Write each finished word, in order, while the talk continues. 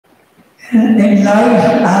In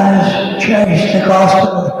life, Alice cherished the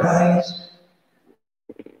gospel of Christ.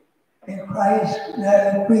 And Christ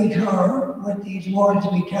now greet her with these words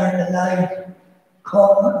of eternal life: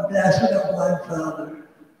 "Come, blessed of my Father."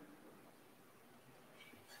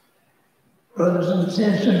 Brothers and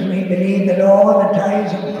sisters, we believe that all the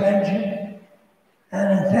ties of friendship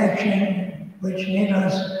and affection which knit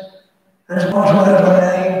us as whatsoever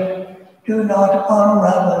life do not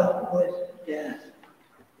unravel with death.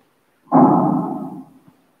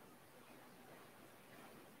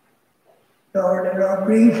 Lord, in our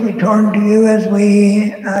grief we turn to you as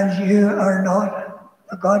you are not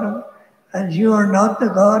the God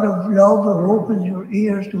of love who opens your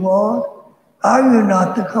ears to all. Are you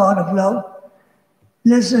not the God of love?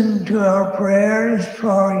 Listen to our prayers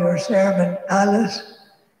for your servant Alice,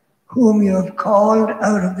 whom you have called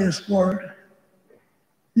out of this world.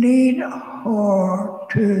 Lead her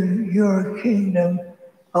to your kingdom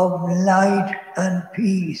of light and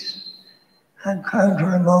peace, and count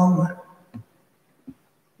her among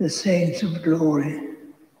the saints of glory.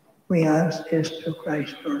 We ask this through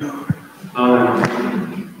Christ our Lord.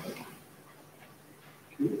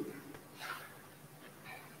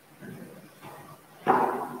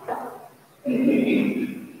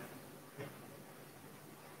 Amen.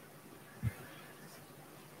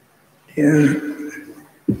 Dear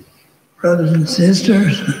brothers and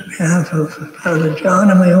sisters, on behalf of Father John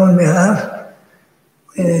and my own behalf,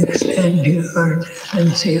 we extend you our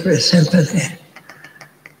sincere sympathy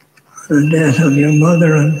for the death of your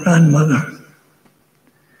mother and grandmother.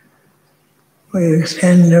 We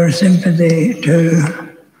extend our sympathy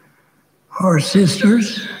to our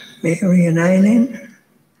sisters, Mary and Eileen,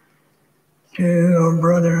 to our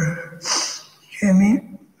brother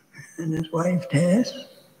Jimmy and his wife Tess,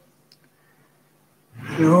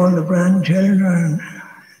 and all the grandchildren,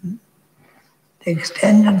 the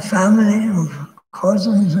extended family of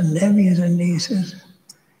cousins and nephews and nieces.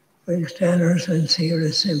 We extend our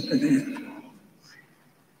sincerest sympathy.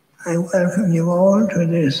 I welcome you all to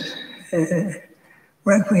this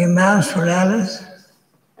requiem mass for Alice.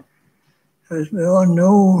 As we all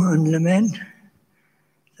know and lament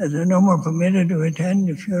that the number permitted to attend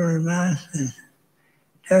the funeral mass is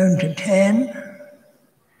down to 10.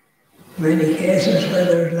 Many cases where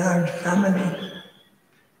there's large families,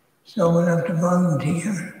 some will have to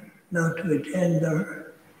volunteer not to attend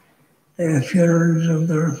their funerals of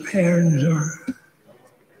their parents or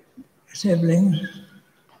siblings.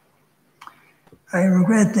 I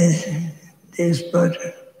regret this, but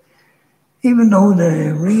even though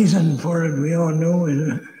the reason for it we all know is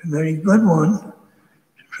a very good one, to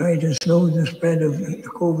try to slow the spread of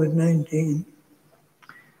COVID-19.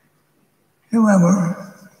 However,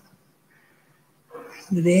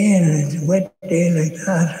 the day, and it's a wet day like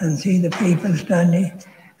that, and see the people standing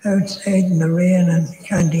outside in the rain and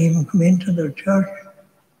can't even come into their church.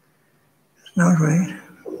 It's not right.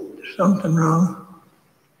 There's something wrong.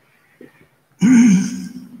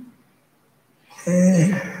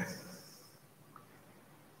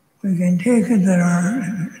 We can take it that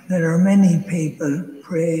there are many people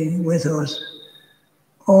praying with us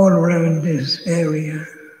all around this area.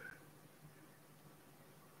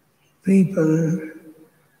 People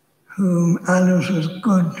whom Alice was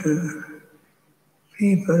good to,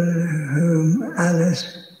 people whom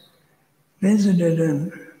Alice visited,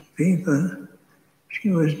 and people she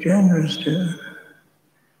was generous to.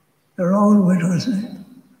 They're all with us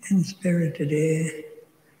in spirit today,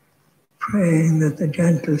 praying that the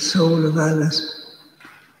gentle soul of Alice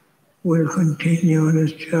will continue on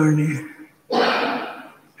its journey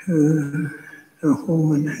to the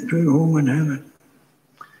home and true home in heaven.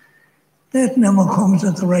 That never comes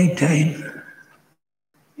at the right time.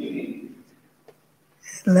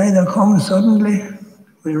 It'll either come suddenly,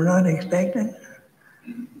 when we're not expecting,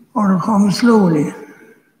 or it'll come slowly.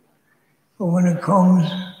 But when it comes,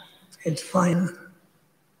 it's final.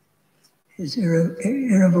 It's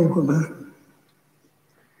irrevocable.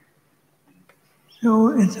 So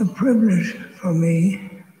it's a privilege for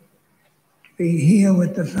me to be here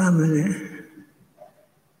with the family,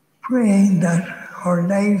 praying that her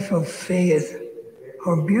life of faith,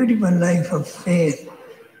 her beautiful life of faith,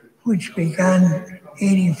 which began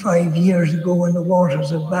 85 years ago in the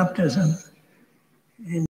waters of baptism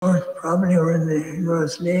in North, probably, or in the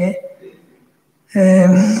Rosley.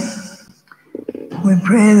 We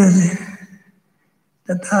pray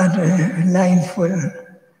that life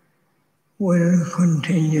will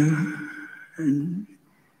continue, and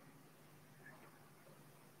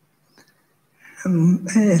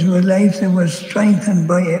it was life that was strengthened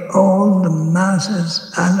by all the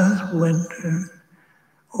masses Alice went to,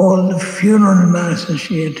 all the funeral masses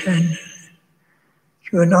she attended.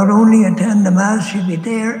 She would not only attend the Mass, she'd be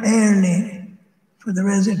there early for the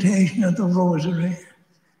recitation of the Rosary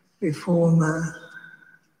before Mass.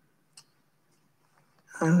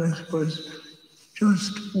 Alice was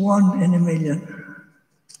just one in a million.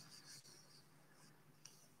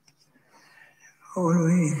 All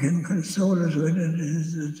we can console us with it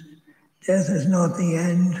is that death is not the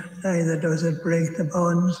end, neither does it break the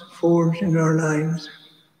bonds forged in our lives.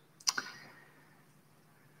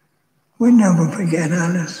 We never forget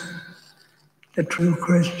Alice, the true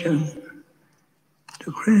Christian.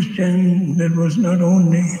 The Christian that was not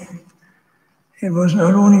only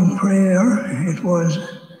prayer, it was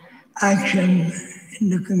action in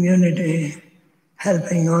the community,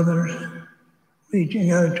 helping others,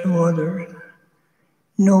 reaching out to others,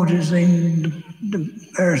 noticing the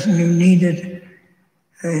person who needed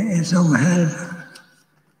some help,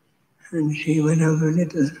 and she would have a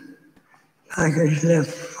little package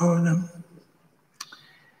left for them.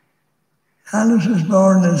 Alice was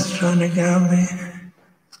born in Magherarney,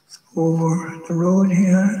 over the road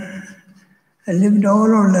here, and lived all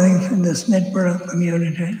her life in the Smithborough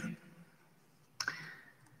community.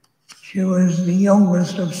 She was the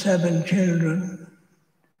youngest of 7 children,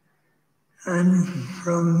 and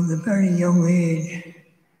from the very young age,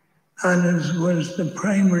 Alice was the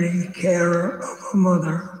primary carer of her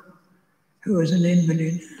mother, who was an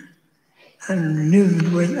invalid, and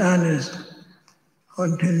lived with Alice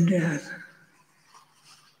until death.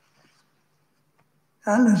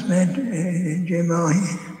 Alice met Jim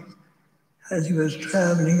Aughey as he was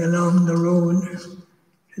travelling along the road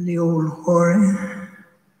to the old quarry.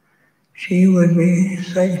 She would be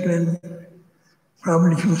cycling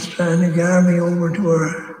probably from Magherarney over to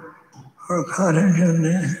her cottage on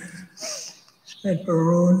the Smithborough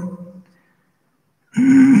Road.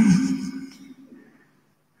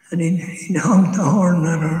 And he'd honk the horn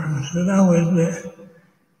at her. So that was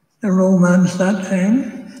the romance that time.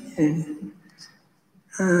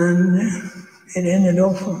 And it ended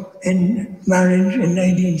up in marriage in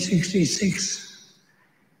 1966.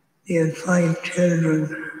 They had 5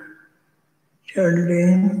 children: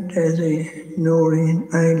 Geraldine, Desi, Noreen,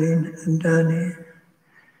 Eileen, and Danny.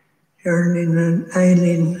 Geraldine and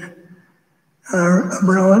Eileen are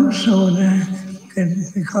abroad, so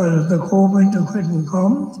because of the COVID, they couldn't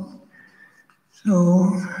come. So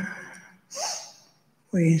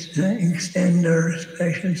we extend our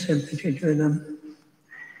special sympathy to them.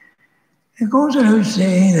 It goes without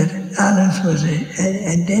saying that Alice was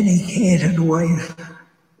a dedicated wife,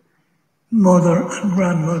 mother and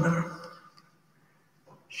grandmother.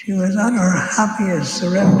 She was at her happiest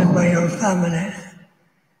surrounded by her family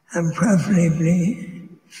and preferably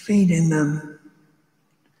feeding them.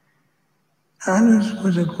 Alice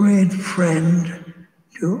was a great friend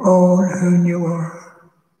to all who knew her,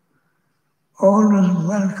 always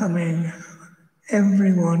welcoming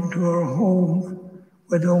everyone to her home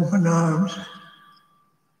with open arms.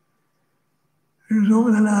 It was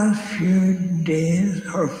over the last few days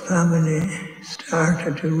her family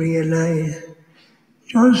started to realize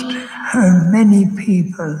just how many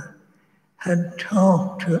people had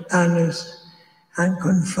talked to Alice and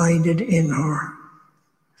confided in her.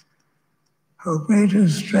 Her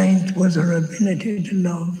greatest strength was her ability to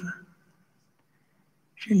love.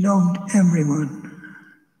 She loved everyone.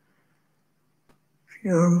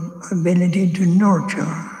 Her ability to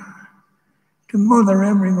nurture, to mother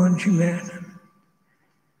everyone she met.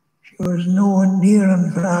 She was known near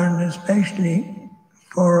and far, and especially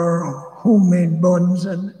for her homemade buns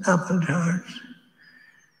and apple tarts.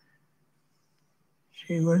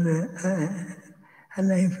 She was a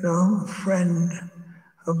lifelong friend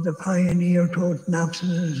of the Pioneer Total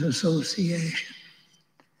Abstinence Association.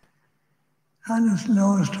 Alice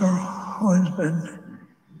lost her husband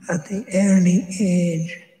at the early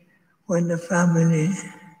age when the family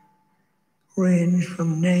ranged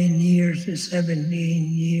from 9 years to 17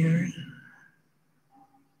 years.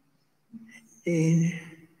 Indeed,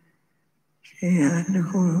 she had to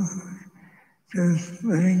go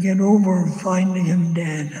to get over finding him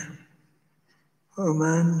dead. Her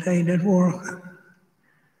man died at work.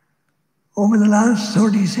 Over the last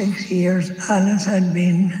 36 years, Alice had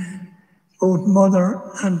been both mother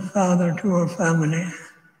and father to her family,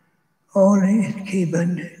 always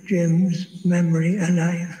keeping Jim's memory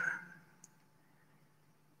alive.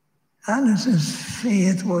 Alice's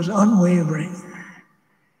faith was unwavering.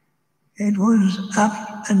 It was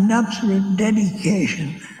an absolute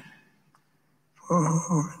dedication for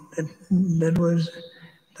her that was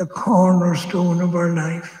the cornerstone of her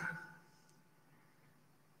life.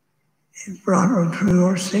 It brought her through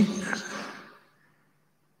her sickness.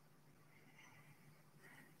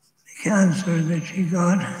 The cancer that she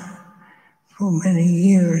got for many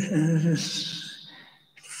years, and just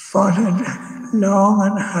fought it long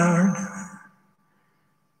and hard.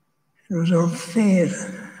 It was her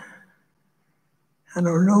faith and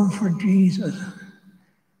her love for Jesus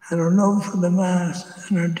and her love for the Mass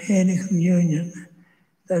and her daily communion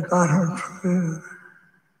that got her through.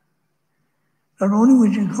 Not only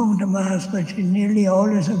would she come to Mass, but she nearly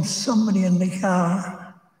always had somebody in the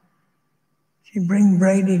car. She'd bring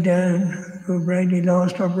Brady down, who Brady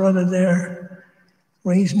lost her brother there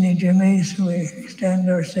recently, Jimmy, so we extend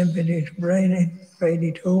our sympathy to Brady.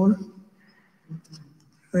 Brady told.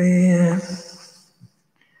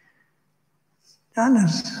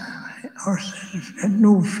 Alice herself had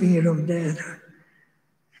no fear of death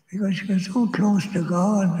because she was so close to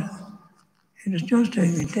God. It was just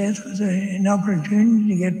death was an opportunity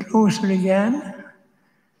to get closer again.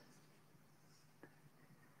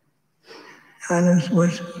 Alice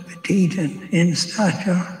was petite in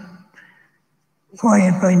stature,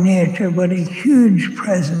 quiet by nature, but a huge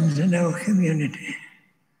presence in our community.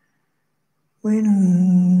 We'll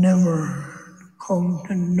never come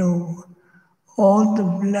to know all the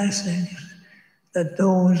blessings that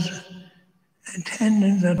those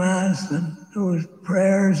attendants at Mass and those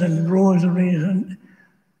prayers and rosaries and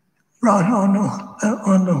brought on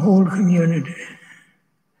the whole community.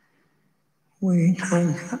 We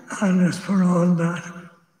thank Alice for all that.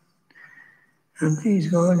 And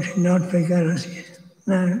please God, she not forget us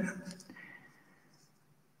now.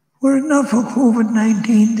 Were it not for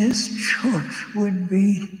COVID-19, this church would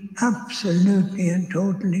be absolutely and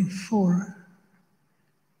totally full.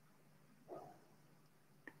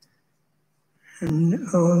 And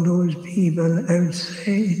all those people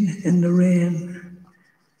outside in the rain,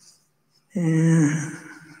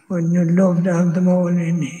 wouldn't you love to have them all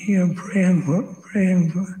in here praying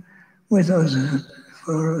with us and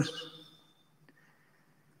for us,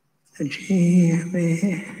 that she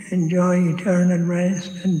may enjoy eternal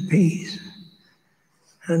rest and peace,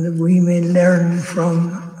 and that we may learn from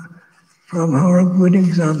her good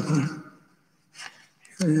example.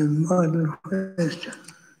 A model Christian.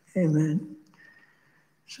 Amen.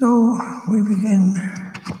 So we begin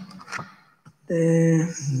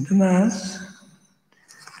the Mass.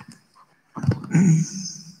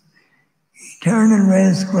 Eternal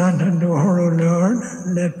rest grant unto her, O Lord,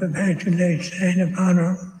 and let perpetual light shine upon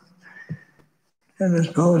her. Let us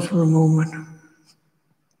pause for a moment.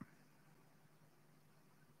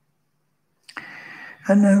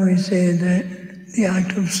 And now we say the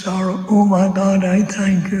act of sorrow. Oh my God, I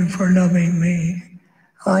thank you for loving me.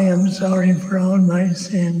 I am sorry for all my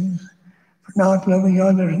sins, for not loving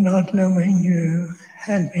others, not loving you.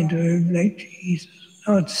 Help me to live like Jesus,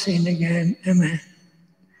 not sin again. Amen.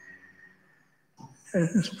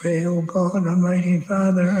 Let us pray, O God, Almighty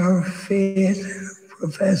Father, our faith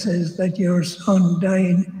professes that your Son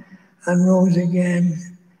died and rose again.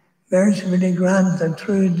 Mercifully grant that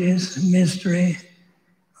through this mystery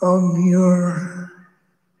of your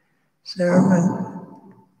servant,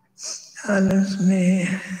 Alice may,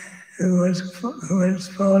 who has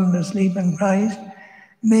fallen asleep in Christ,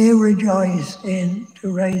 may rejoice to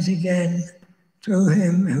rise again through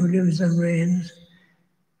him who lives and reigns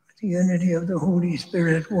with the unity of the Holy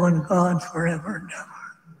Spirit, one God forever and ever.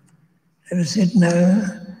 Let us sit now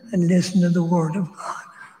and listen to the word of God.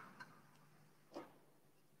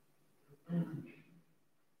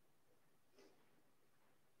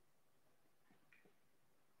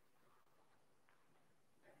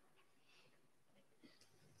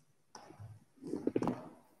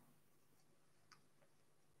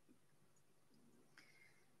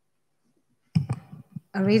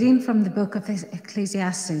 A reading from the book of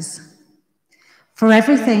Ecclesiastes. For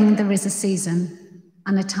everything there is a season,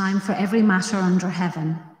 and a time for every matter under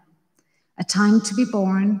heaven. A time to be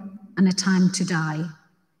born, and a time to die.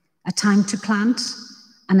 A time to plant,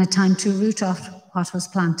 and a time to root off what was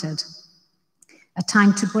planted. A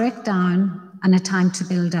time to break down, and a time to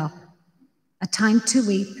build up. A time to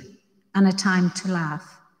weep, and a time to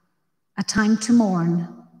laugh. A time to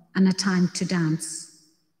mourn, and a time to dance.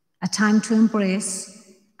 A time to embrace,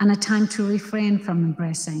 and a time to refrain from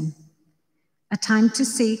embracing. A time to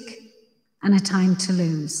seek, and a time to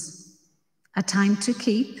lose. A time to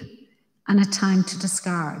keep, and a time to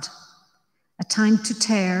discard. A time to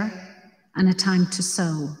tear, and a time to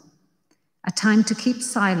sow. A time to keep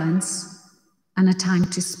silence, and a time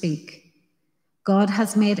to speak. God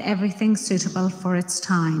has made everything suitable for its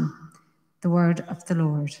time. The word of the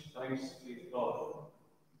Lord. Thanks be to God.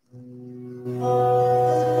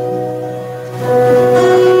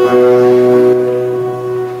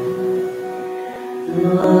 The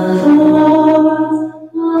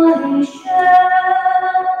Lord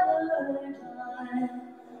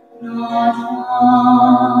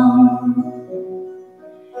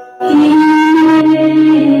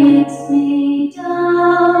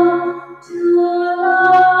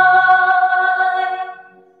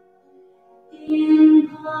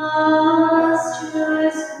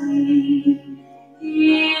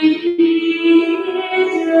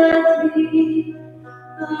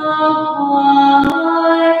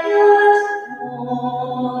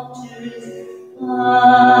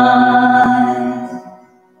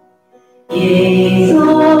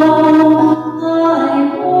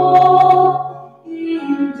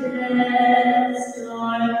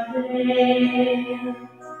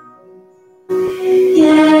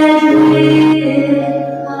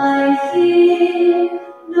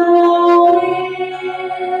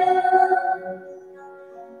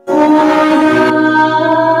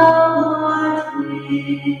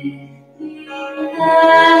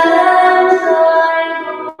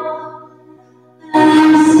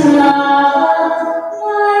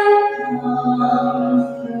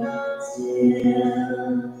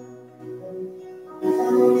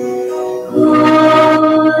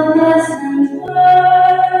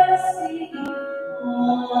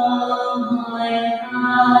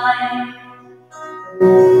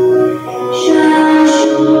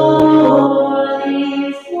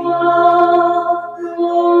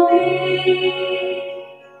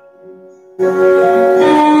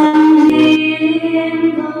And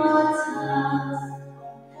in God's house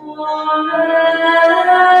forevermore,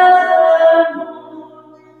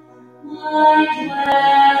 my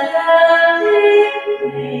dwelling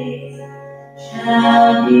place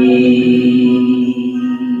shall be.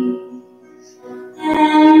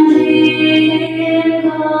 And in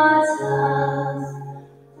God's house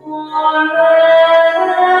forevermore,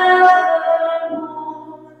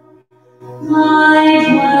 my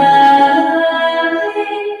dwelling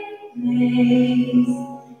place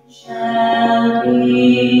shall be.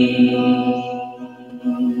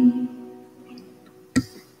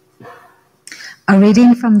 A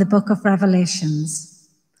reading from the book of Revelations.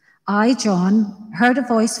 I, John, heard a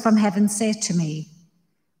voice from heaven say to me,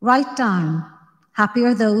 "Write down, happy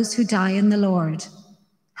are those who die in the Lord.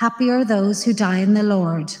 Happy are those who die in the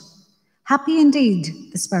Lord. Happy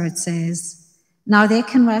indeed," the Spirit says. Now they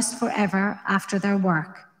can rest forever after their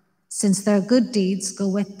work, since their good deeds go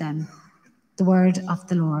with them. The word of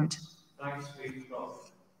the Lord. Thanks be to God.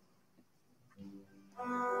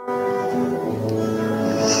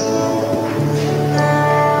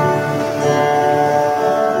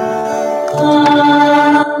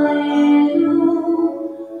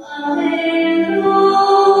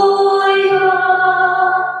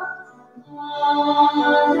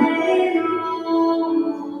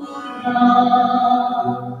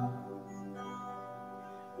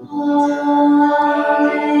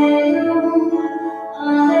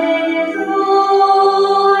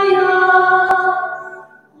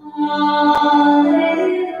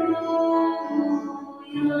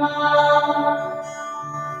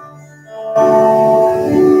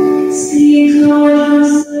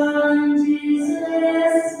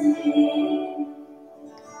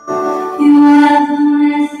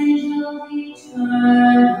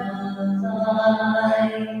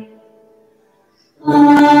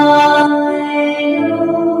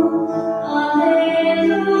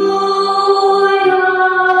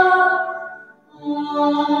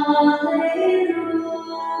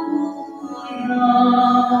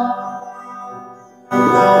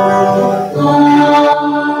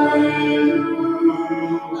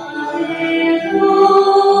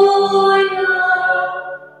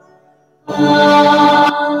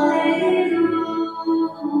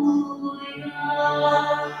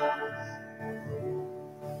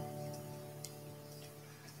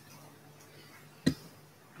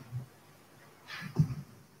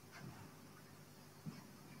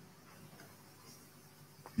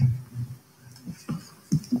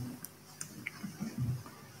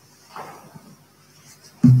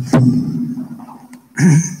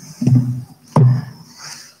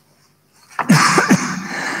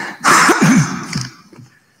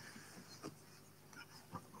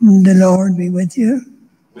 The Lord be with you.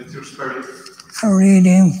 With your spirit. A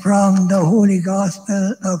reading from the Holy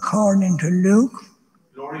Gospel according to Luke.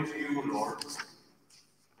 Glory to you, Lord.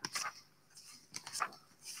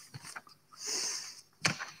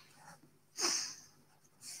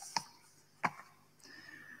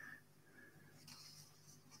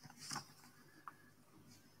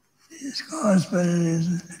 This Gospel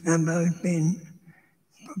is about being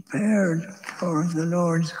prepared for the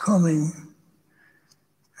Lord's coming.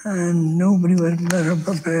 And nobody was better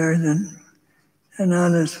prepared than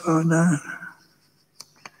Alice for that.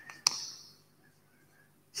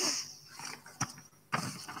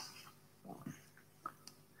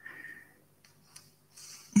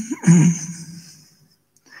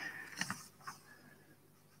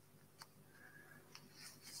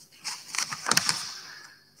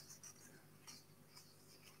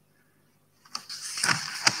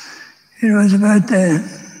 It was about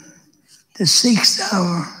the 6th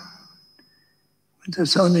hour, with the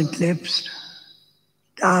sun eclipsed.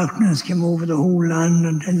 Darkness came over the whole land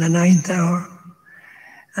until the 9th hour,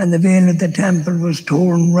 and the veil of the temple was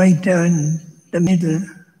torn right down the middle.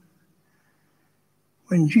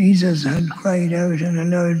 When Jesus had cried out in a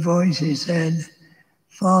loud voice, he said,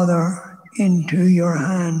 "Father, into your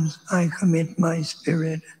hands I commit my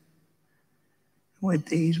spirit." With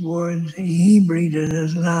these words, he breathed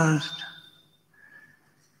his last.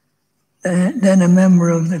 Then a member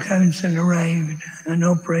of the council arrived, an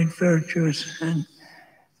upright, virtuous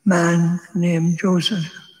man named Joseph.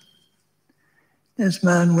 This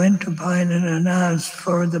man went to Pilate and asked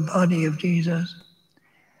for the body of Jesus.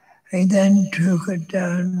 He then took it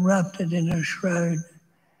down, wrapped it in a shroud,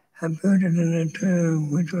 and put it in a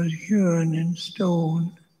tomb which was hewn in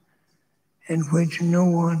stone, in which no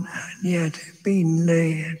one had yet been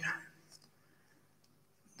laid.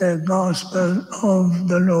 The Gospel of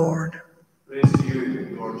the Lord. Praise to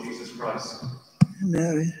you, Lord Jesus Christ. And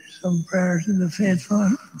now some prayers to the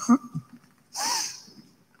faithful.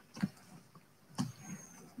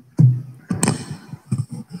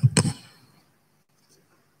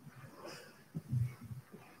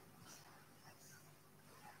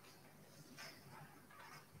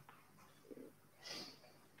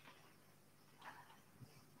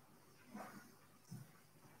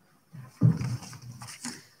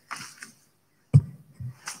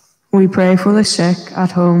 We pray for the sick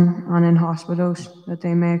at home and in hospitals, that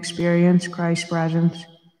they may experience Christ's presence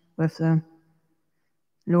with them.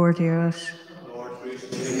 Lord, hear us. Lord,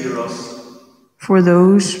 graciously hear us. For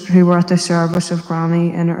those who were at the service of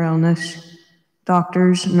Granny in her illness,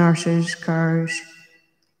 doctors, nurses, carers,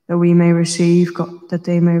 that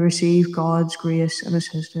they may receive God's grace and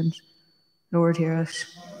assistance. Lord, hear us.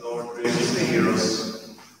 Lord, graciously hear us.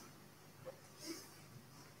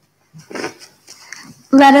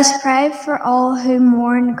 Let us pray for all who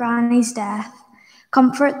mourn Granny's death.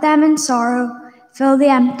 Comfort them in sorrow, fill the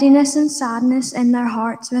emptiness and sadness in their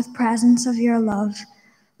hearts with presence of your love.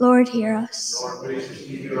 Lord, hear us. Lord,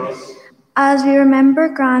 graciously hear us. As we remember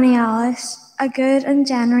Granny Alice, a good and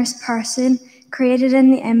generous person created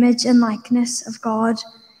in the image and likeness of God,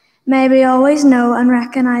 may we always know and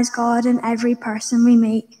recognize God in every person we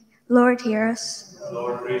meet. Lord, hear us.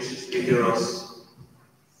 Lord, graciously hear us.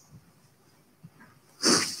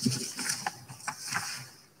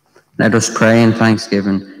 Let us pray in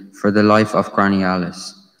thanksgiving for the life of Granny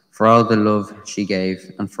Alice, for all the love she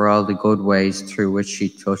gave, and for all the good ways through which she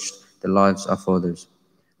touched the lives of others.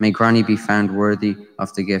 May Granny be found worthy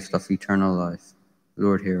of the gift of eternal life.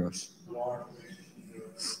 Lord, hear us.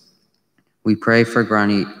 We pray for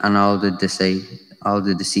Granny and all the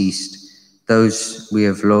deceased, those we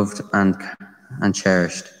have loved and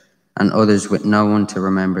cherished, and others with no one to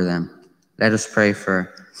remember them. Let us pray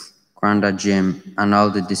for Grandad Jim and all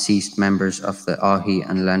the deceased members of the Aughey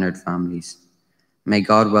and Leonard families. May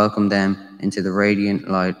God welcome them into the radiant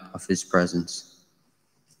light of his presence.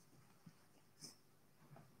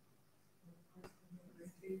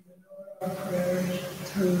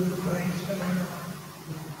 Through Christ our Lord.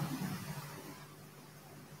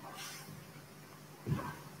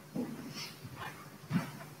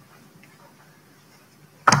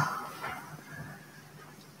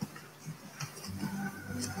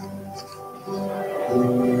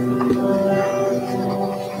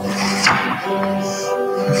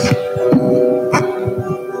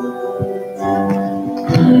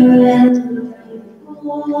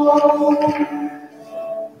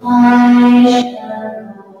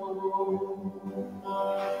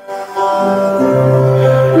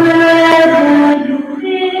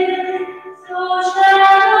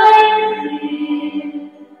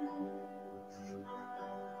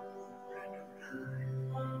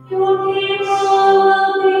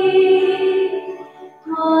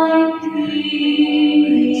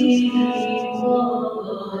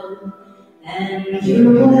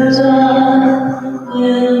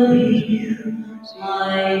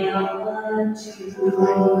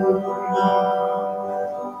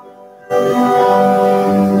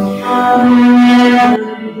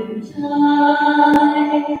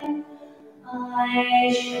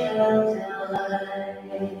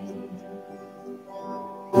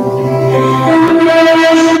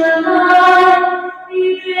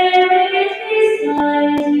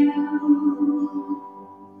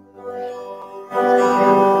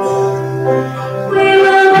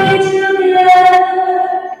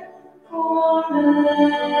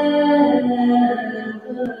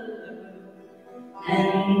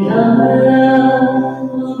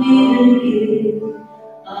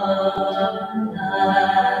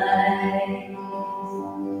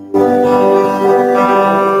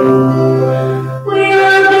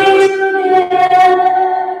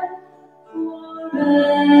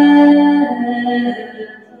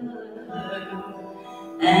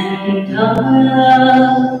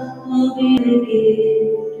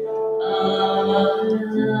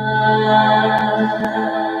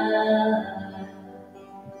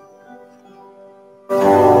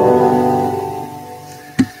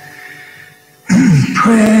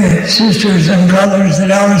 Pray, sisters and brothers, that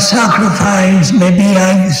our sacrifice may be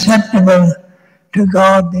acceptable to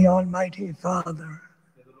God the Almighty Father.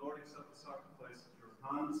 May the Lord accept the sacrifice of your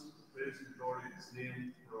hands, praise and glory in his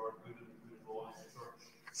name, for our good and the good of all his church.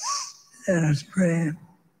 Let us pray.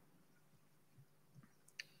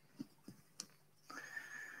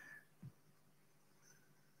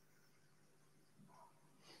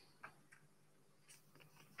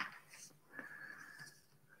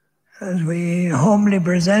 As we humbly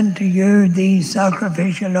present to you these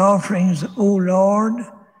sacrificial offerings, O Lord,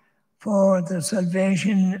 for the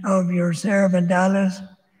salvation of your servant Alice,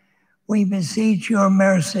 we beseech your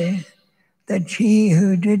mercy that she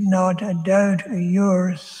who did not doubt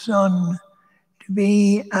your Son to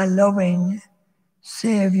be a loving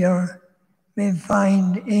Saviour may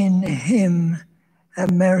find in him a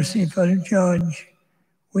merciful judge.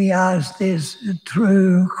 We ask this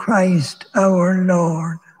through Christ our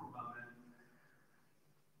Lord.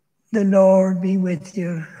 The Lord be with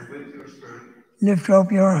you. And with your spirit. Lift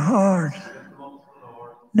up your heart.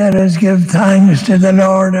 Let us give thanks to the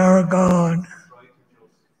Lord our God.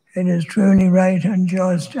 It is truly right and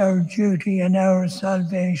just, our duty and our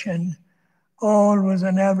salvation, always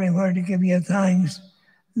and everywhere to give you thanks,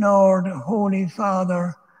 Lord, Holy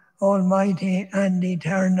Father, Almighty and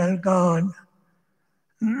eternal God.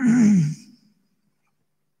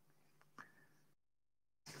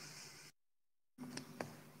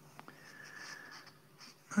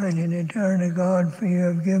 And in eternal God, for you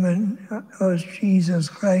have given us Jesus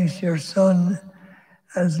Christ, your Son,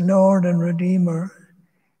 as Lord and Redeemer.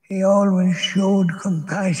 He always showed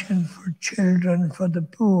compassion for children, for the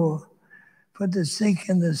poor, for the sick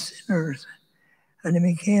and the sinners, and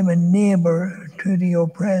he became a neighbor to the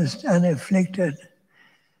oppressed and afflicted.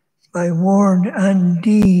 By word and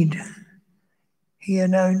deed, he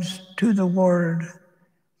announced to the world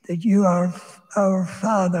that you are our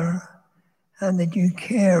Father and that you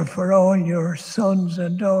care for all your sons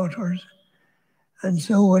and daughters. And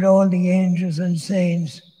so with all the angels and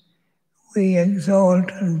saints, we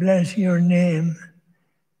exalt and bless your name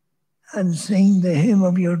and sing the hymn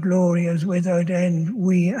of your glory as without end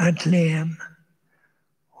we acclaim.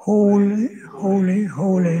 Holy, holy,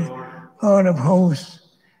 holy, God of hosts,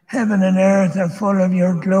 heaven and earth are full of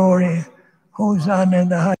your glory. Hosanna in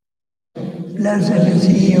the highest. Blessed is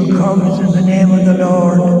he who comes in the name of the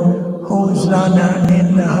Lord. Hosanna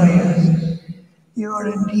in the highest. You are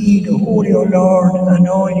indeed holy, O Lord, and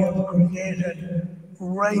all you have created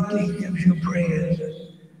rightly gives you praise.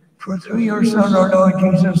 For through your Son, our Lord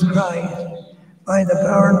Jesus Christ, by the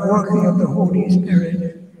power and working of the Holy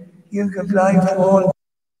Spirit, you give life to all,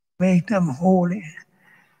 make them holy.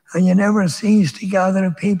 And you never cease to gather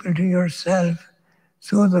a people to yourself,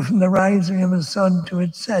 so that from the rising of the sun to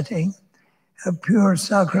its setting, a pure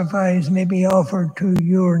sacrifice may be offered to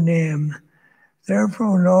your name.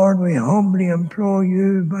 Therefore, Lord, we humbly implore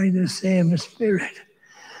you by the same Spirit,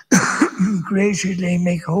 graciously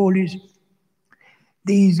make holy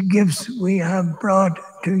these gifts we have brought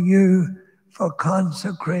to you for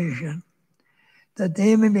consecration, that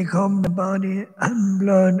they may become the body and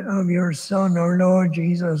blood of your Son, our Lord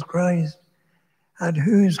Jesus Christ, at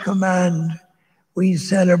whose command we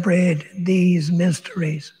celebrate these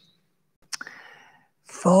mysteries.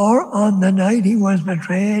 For on the night he was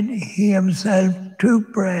betrayed, he himself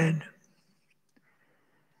took bread,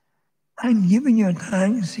 and giving you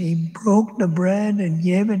thanks, he broke the bread and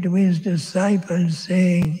gave it to his disciples,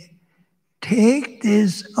 saying, "Take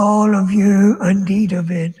this, all of you, and eat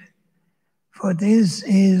of it, for this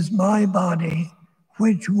is my body,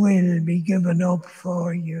 which will be given up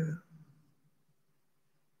for you."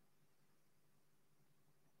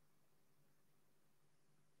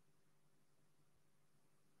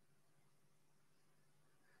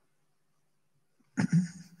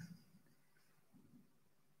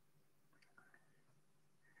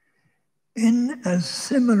 In a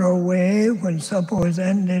similar way, when supper was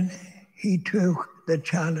ended, he took the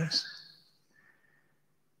chalice.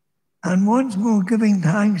 And once more giving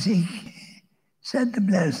thanks, he said the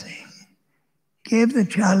blessing, gave the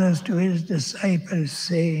chalice to his disciples,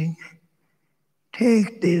 saying,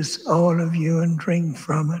 "Take this, all of you, and drink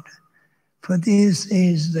from it, for this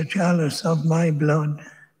is the chalice of my blood,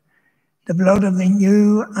 the blood of the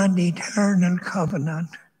new and eternal covenant,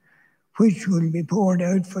 which will be poured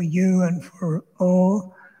out for you and for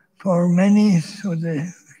all, for many, for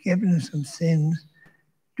the forgiveness of sins.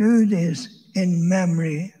 Do this in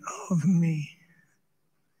memory of me."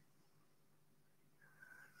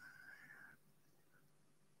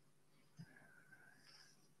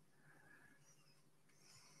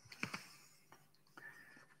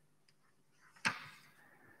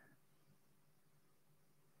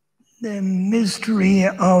 The mystery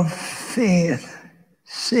of faith.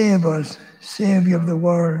 Save us, Savior of the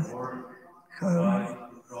world.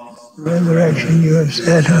 Resurrection you have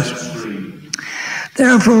set us free.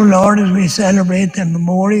 Therefore, Lord, as we celebrate the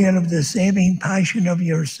memorial of the saving passion of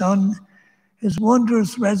your Son, his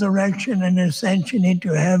wondrous resurrection and ascension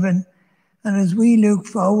into heaven, and as we look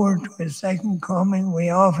forward to his second coming, we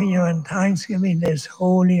offer you in thanksgiving this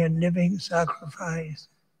holy and living sacrifice.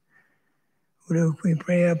 Look, we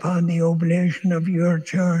pray upon the oblation of your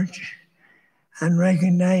church, and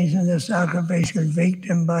recognizing the sacrificial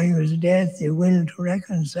victim by whose death you will to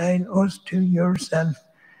reconcile us to yourself.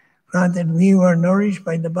 Grant that we were nourished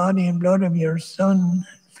by the body and blood of your Son,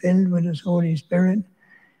 filled with his Holy Spirit,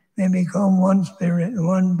 may become one spirit,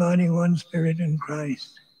 one body, one spirit in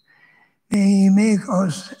Christ. May he make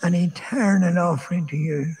us an eternal offering to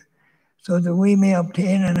you, so that we may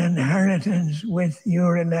obtain an inheritance with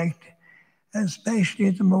your elect, especially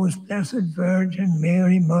the most blessed Virgin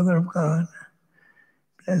Mary, Mother of God,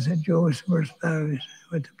 Blessed Joseph, our spouse,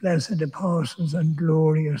 with the blessed apostles and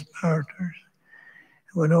glorious martyrs,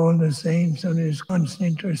 with all the saints on his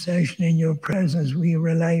constant intercession in your presence, we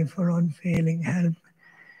rely for unfailing help.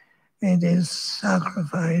 May this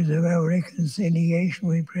sacrifice of our reconciliation,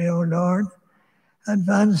 we pray, O Lord,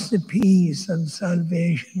 advance the peace and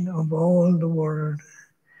salvation of all the world.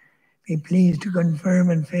 Be pleased to confirm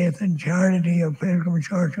in faith and charity your pilgrim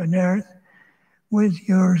church on earth with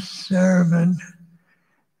your servant,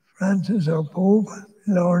 Francis, our Pope,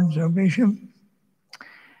 Lawrence, our Bishop,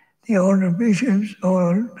 the order bishops,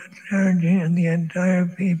 all the clergy, and the entire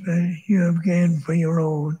people you have gained for your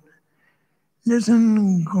own.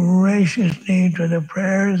 Listen graciously to the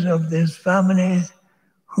prayers of this family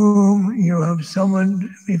whom you have summoned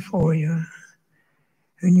before you.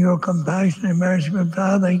 In your compassion and merciful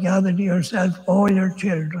Father, gather to yourself all your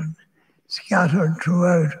children scattered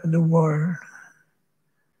throughout the world.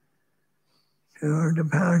 To our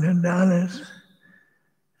departed Alice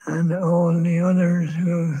and all the others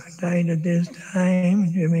who have died at this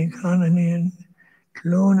time, Jimmy Connolly and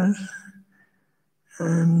Clonus,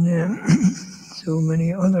 and so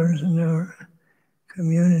many others in our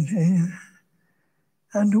community,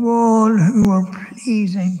 and to all who were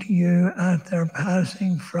pleasing to you at their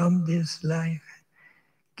passing from this life.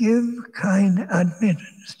 Give kind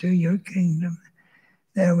admittance to your kingdom.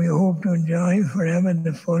 There we hope to enjoy forever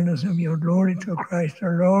the fullness of your glory through Christ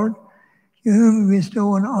our Lord, to whom we bestow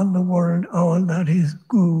on the world all that is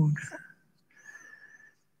good.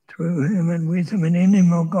 Through him and with him and in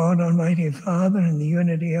him, O God, Almighty Father, in the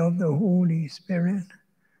unity of the Holy Spirit,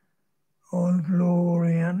 all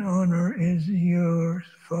glory and honor is yours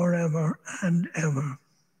forever and ever.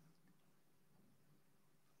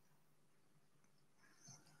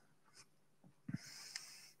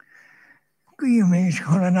 Guimish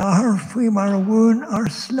Coronahar, Fuimarwoon, or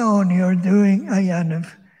Sloan, you're doing a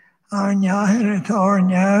Yanif. Arnya Heritor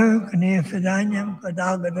now, Knefidanium,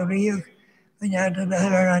 Kadaga the Rio, Vinyata the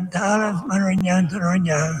Heller and Taras, Marinyanta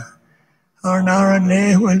now. Our Nara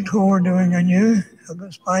Lay will tour doing a new,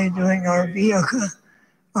 Agus by doing our Viaka,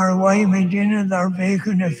 our wife Regina, our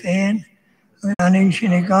Bacon of Fain, Annie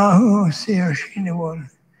Shinigahu, Seer Shinawal.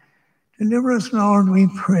 Deliver us, Lord, we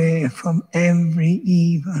pray, from every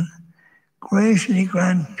evil. Graciously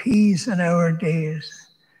grant peace in our days,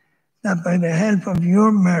 that by the help of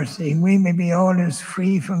your mercy we may be always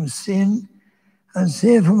free from sin and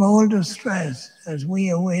safe from all distress as we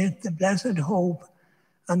await the blessed hope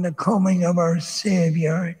and the coming of our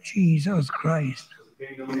Saviour, Jesus Christ. The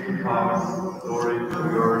kingdom, the power, the glory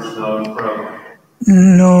are yours now and forever.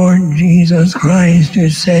 Lord Jesus Christ, who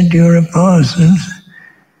said to your apostles,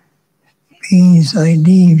 peace I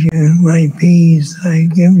leave you, my peace I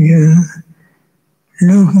give you.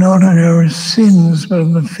 Look not on our sins, but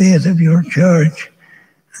on the faith of your church,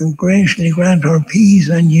 and graciously grant our peace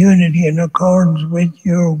and unity in accordance with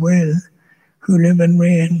your will, who live and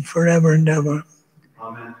reign forever and ever.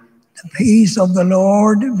 Amen. The peace of the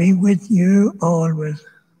Lord be with you always.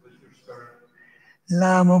 With your spirit.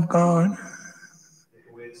 Lamb of God.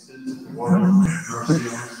 Take away the sins of the world, mercy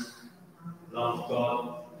on us. Lamb of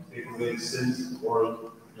God, take away the sins of the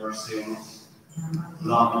world, mercy on us.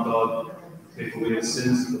 Lamb of God, take away the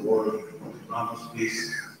sins of the world, grant us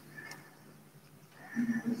peace.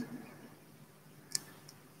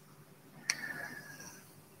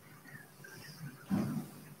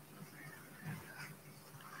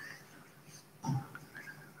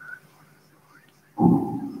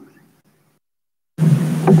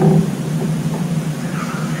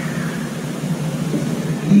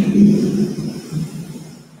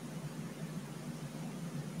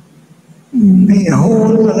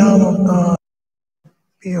 Behold the Lamb of God.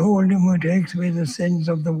 Behold him who takes away the sins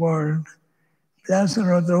of the world. Blessed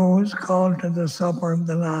are those called to the supper of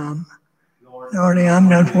the Lamb. Lord, I am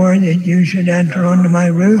not worthy that you should enter under my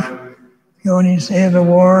roof. You only say the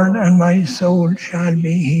word, and my soul shall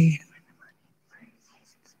be healed.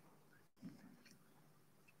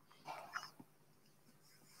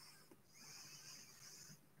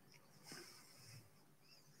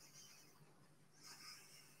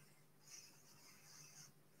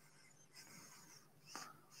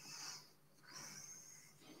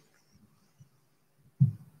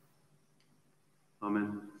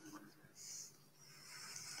 Amen.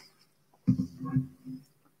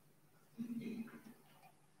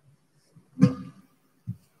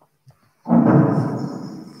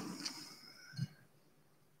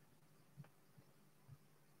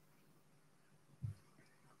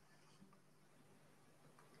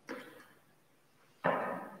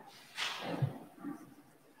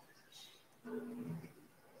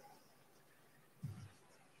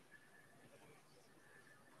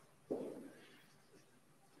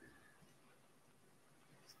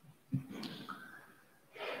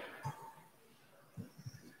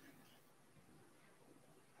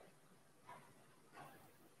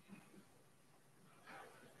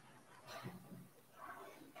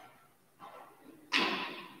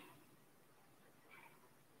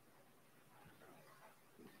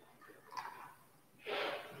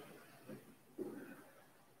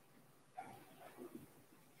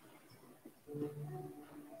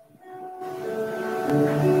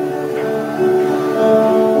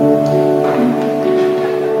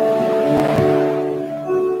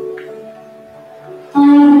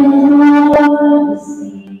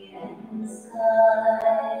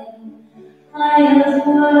 I have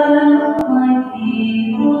heard my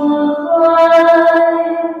people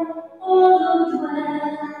cry, all who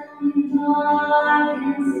dwell in dark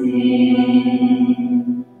and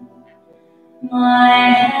sin. My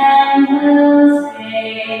hand will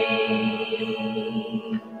stay.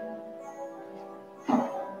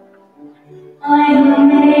 I will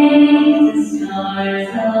make the stars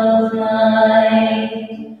of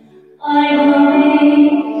night. I will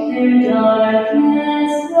make their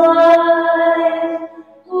darkness bright.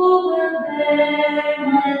 Who will bear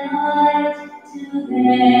my light to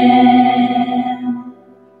them?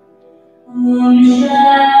 Whom shall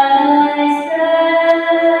I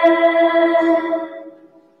send?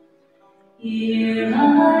 Here I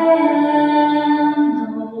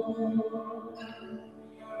am, Lord.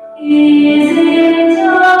 Is it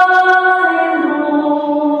time,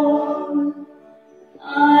 Lord?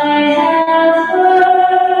 I have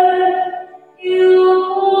heard you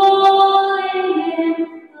calling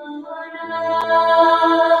in the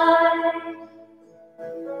night.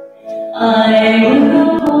 I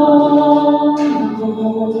will go,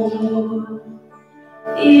 Lord,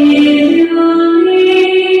 if you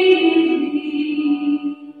lead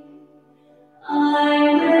me. I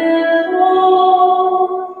will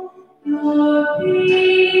hold your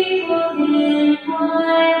people in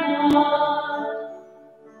my heart.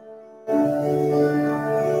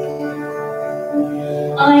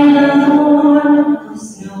 I have borne the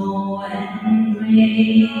snow and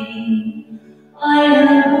rain. I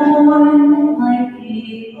have borne my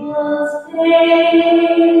people's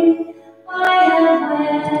pain. I have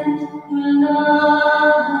went where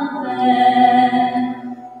love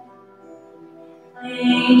led.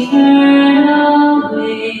 They turn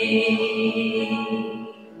away.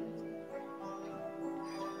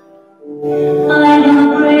 I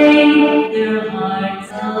will break their hearts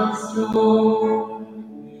of stone,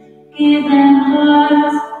 give them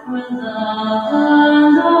hearts for love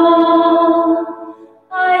alone.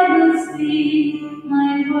 I will speak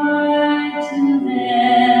my word to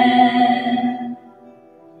them.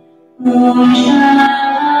 Whom shall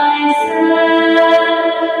I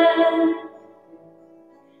send?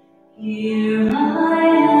 Here I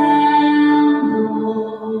am,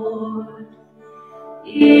 Lord.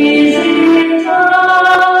 Is it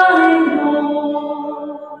time,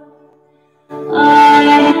 Lord? I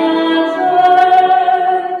have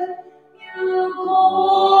heard you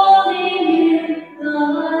calling in the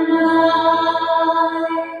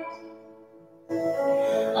night.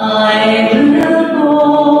 I will go,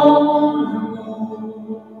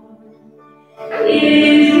 Lord,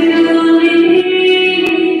 if you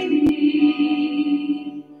lead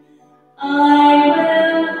me. I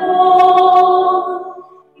will hold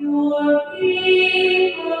your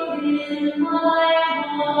people in my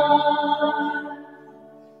heart.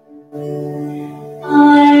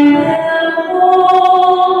 I will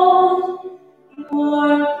hold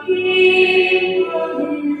your people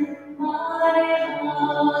in my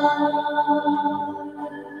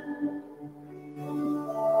heart.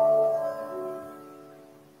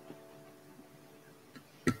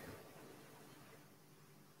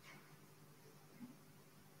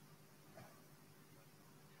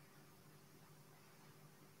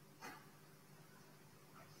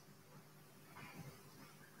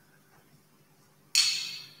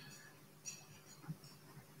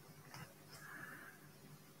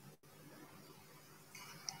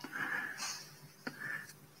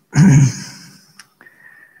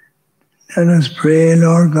 Let us pray,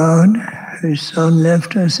 Lord God, whose Son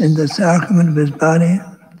left us in the sacrament of his body,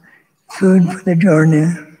 food for the journey.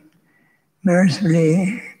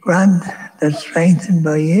 Mercifully grant that, strengthened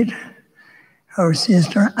by it, our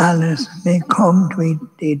sister Alice may come to eat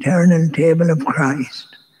the eternal table of Christ,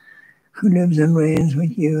 who lives and reigns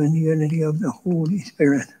with you in the unity of the Holy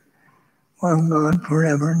Spirit, one God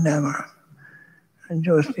forever and ever. And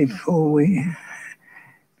just before we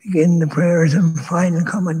begin the prayers of final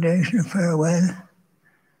commendation of farewell,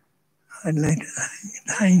 I'd like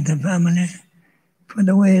to thank the family for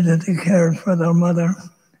the way that they cared for their mother.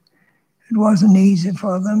 It wasn't easy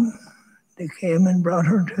for them. They came and brought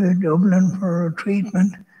her to Dublin for her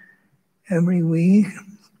treatment every week.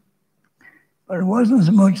 But it wasn't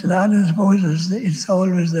so much that, I suppose, it's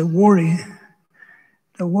always the worry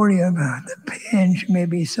about the pain she may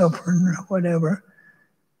be suffering or whatever.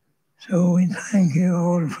 So we thank you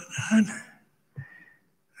all for that.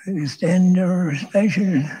 We extend our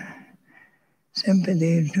special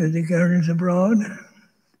sympathy to the girls abroad.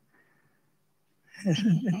 It's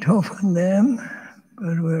tough on them,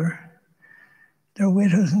 but they're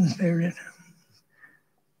with us in spirit.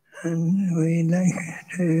 And we'd like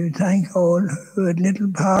to thank all who had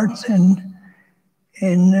little parts in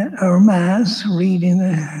in our Mass, reading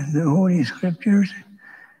the Holy Scriptures,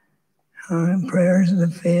 prayers of the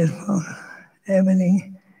faithful,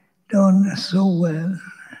 everything done so well.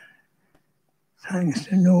 Thanks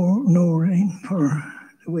to Noreen for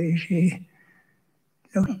the way she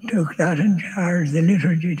took that in charge, the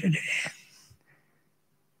liturgy today.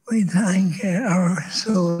 We thank our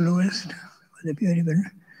soloist for the beautiful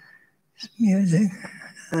music,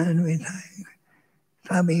 and we thank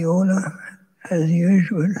Fabiola, as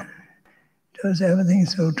usual, does everything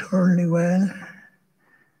so thoroughly well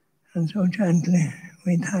and so gently.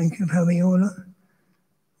 We thank you, Fabiola.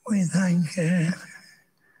 We thank, I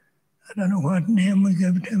don't know what name we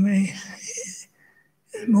give to me.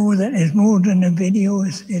 It's more than a video.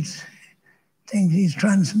 It's things he's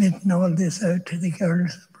transmitting all this out to the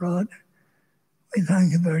girls abroad. We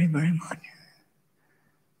thank you very, very much.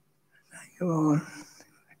 Thank you all.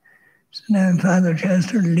 So now, Father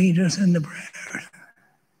Chester, lead us in the prayer.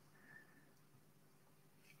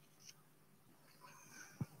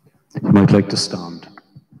 You might like to stand.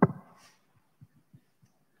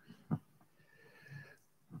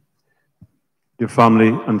 Dear family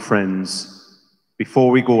and friends,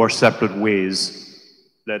 before we go our separate ways,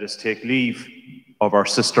 let us take leave of our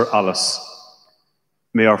sister Alice.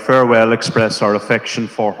 May our farewell express our affection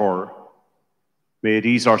for her. May it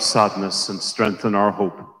ease our sadness and strengthen our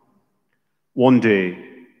hope. One day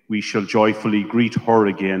we shall joyfully greet her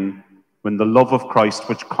again when the love of Christ,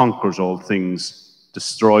 which conquers all things,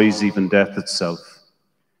 destroys even death itself.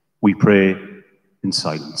 We pray in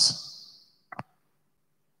silence.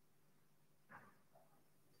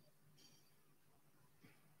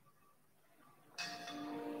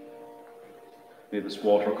 May this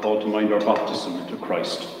water call to mind our baptism into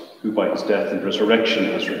Christ, who by his death and resurrection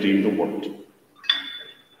has redeemed the world.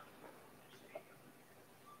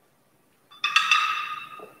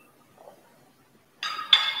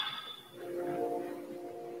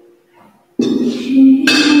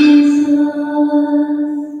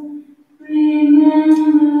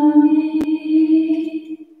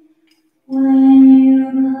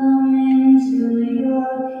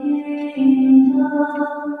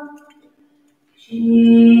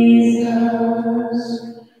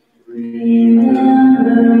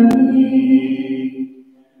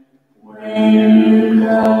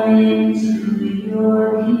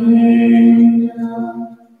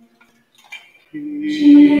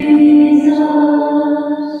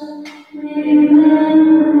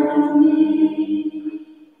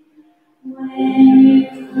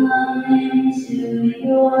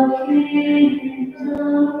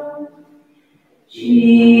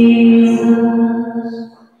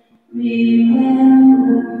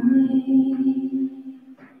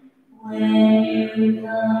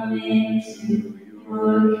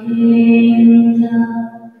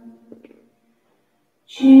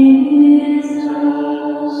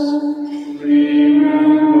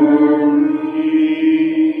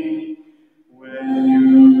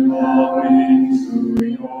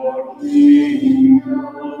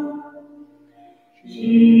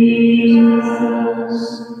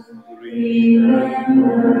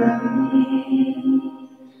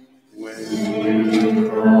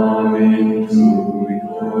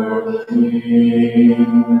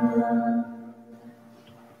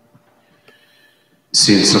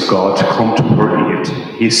 Saints of God, come to her aid,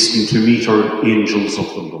 hasten to meet her, angels of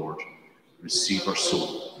the Lord. Receive her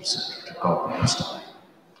soul, present her to God the Most High.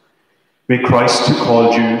 May Christ, who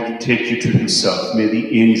called you, take you to himself. May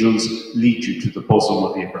the angels lead you to the bosom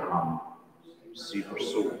of Abraham. Receive her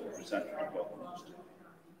soul, present her to God the Most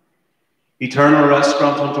High. Eternal rest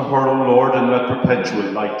grant unto her, O Lord, and let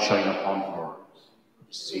perpetual light shine upon her.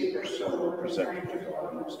 Receive her soul, present her to God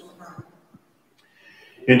the Most High.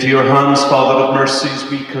 Into your hands, Father of mercies,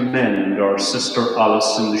 we commend our sister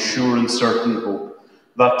Alice in the sure and certain hope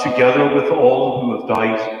that together with all who have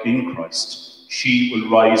died in Christ, she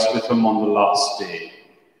will rise with him on the last day.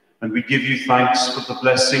 And we give you thanks for the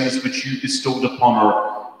blessings which you bestowed upon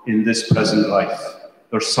her in this present life.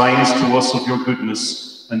 They're signs to us of your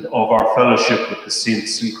goodness and of our fellowship with the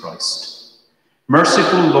saints in Christ.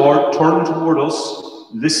 Merciful Lord, turn toward us,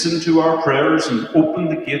 listen to our prayers, and open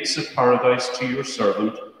the gates of paradise to your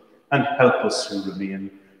servant, and help us who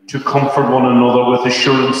remain to comfort one another with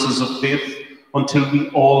assurances of faith until we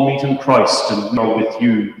all meet in Christ and are with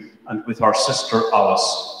you and with our sister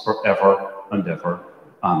Alice forever and ever.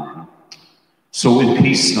 Amen. So in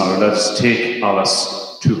peace now, let us take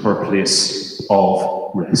Alice to her place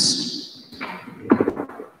of rest.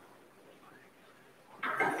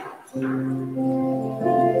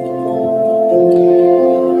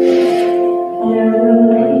 There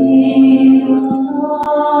will be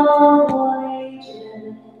no voyages.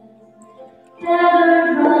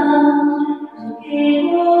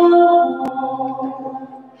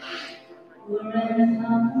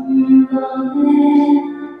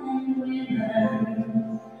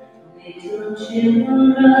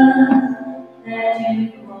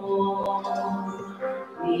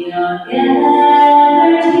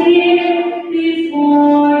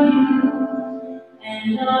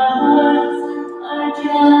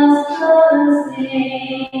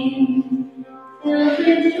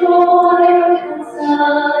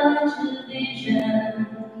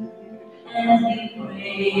 and we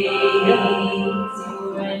praise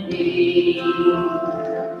your name.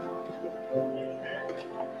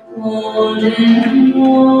 Golden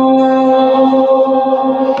Lord,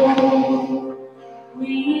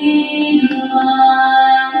 we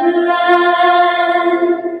land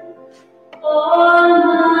all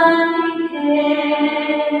my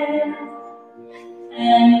care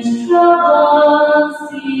and trouble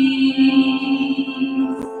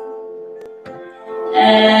cease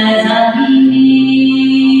as I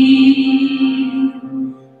leave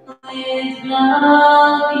with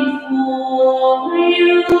love before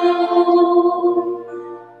you,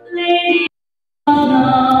 Lady of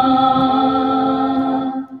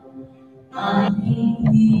Love, I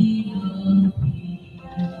need your peace.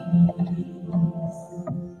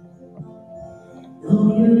 Though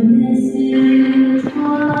your message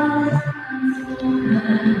was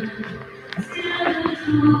unspoken, still the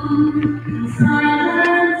truth in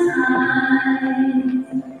silence hides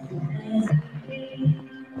as we gaze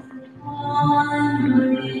upon your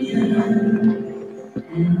vision,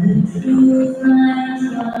 and the truth I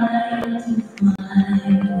try to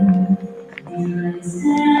find. Here I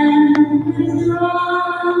stand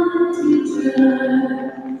withdrawn, the teacher,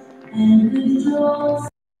 and the door.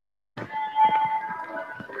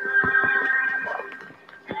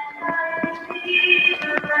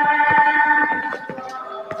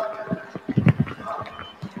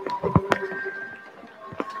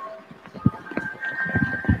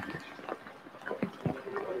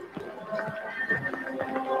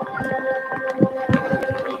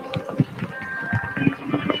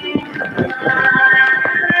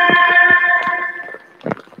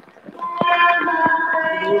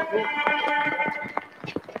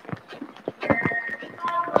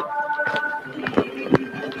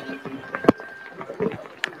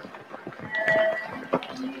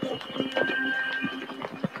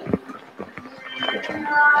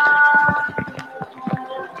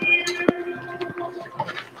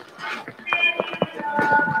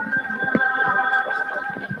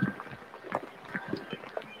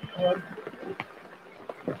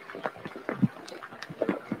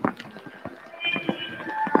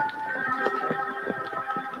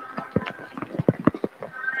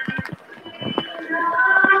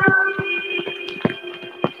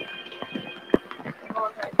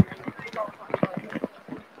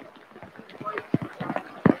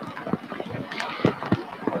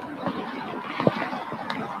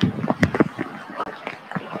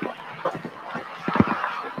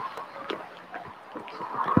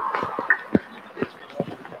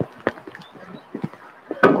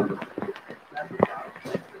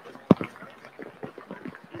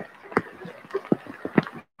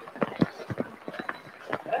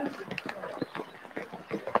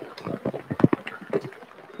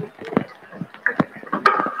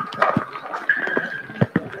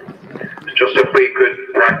 Just if we could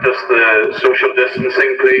practice the social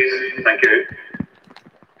distancing, please. Thank you.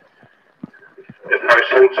 If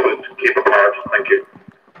households would keep apart, thank you.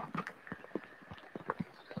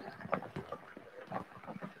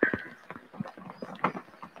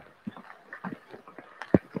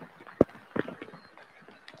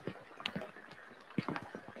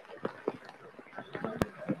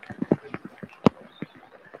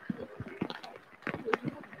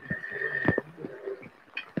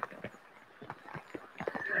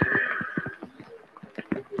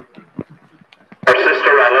 Our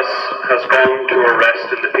sister Alice has gone to her rest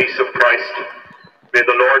in the peace of Christ. May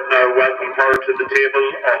the Lord now welcome her to the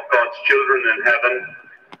table of God's children in heaven,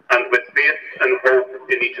 and with faith and hope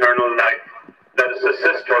in eternal life, let us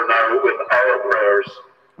assist her now with our prayers.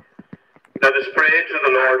 Let us pray to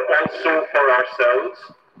the Lord also for ourselves.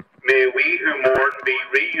 May we who mourn be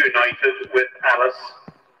reunited with Alice,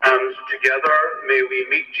 and together may we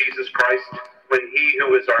meet Jesus Christ when he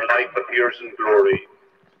who is our life appears in glory.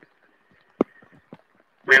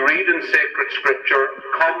 We read in sacred scripture,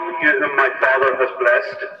 "Come, you whom my Father has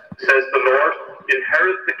blessed, says the Lord,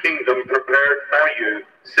 inherit the kingdom prepared for you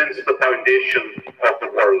since the foundation of the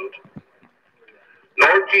world."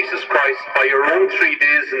 Lord Jesus Christ, by your own 3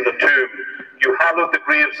 days in the tomb, you hallowed the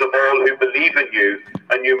graves of all who believe in you,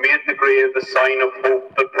 and you made the grave a sign of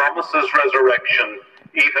hope that promises resurrection,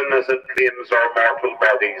 even as it claims our mortal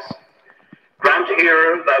bodies. Grant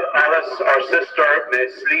here that Alice, our sister, may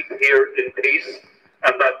sleep here in peace,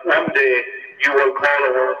 and that one day you will call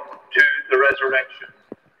her to the resurrection.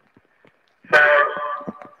 For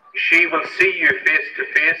she will see you face to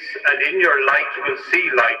face, and in your light will see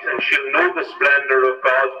light, and she'll know the splendor of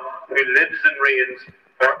God who lives and reigns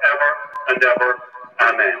forever and ever.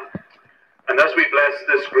 Amen. And as we bless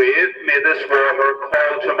this grave, may this water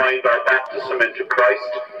call to mind our baptism into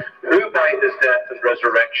Christ, who by his death and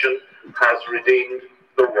resurrection has redeemed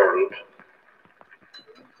the world.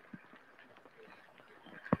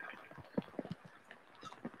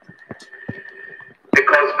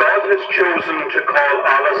 Because God has chosen to call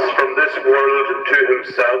Alice from this world to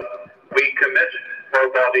himself, we commit her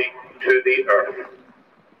body to the earth.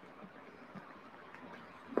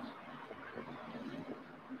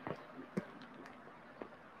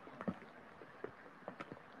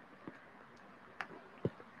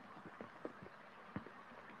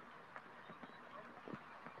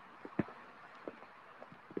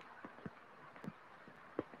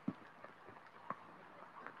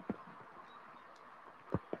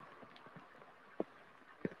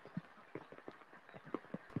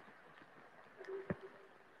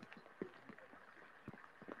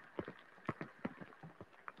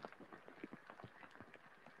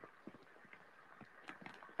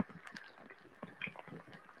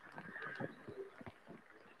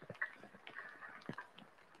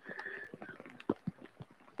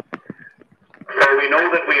 For we know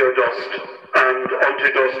that we are dust, and unto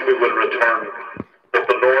dust we will return. But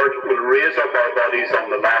the Lord will raise up our bodies on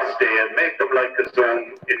the last day and make them like his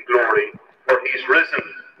own in glory. For he's risen,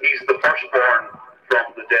 he's the firstborn from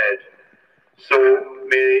the dead. So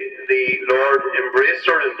may the Lord embrace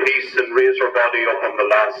her in peace and raise her body up on the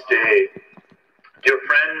last day. Dear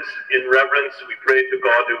friends, in reverence we pray to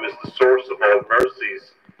God, who is the source of all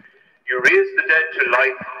mercies. You raise the dead to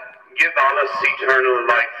life, give Alice eternal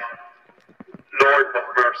life. Lord, have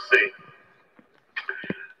mercy.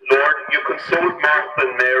 Lord, you consoled Martha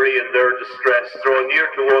and Mary in their distress. Draw near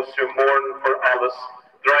to us who mourn for Alice.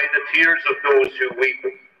 Dry the tears of those who weep.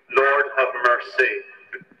 Lord, have mercy.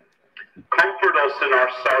 Comfort us in our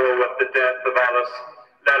sorrow at the death of Alice.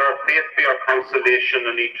 Let our faith be our consolation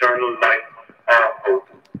and eternal life our hope.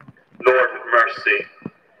 Lord, have mercy.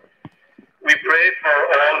 We pray for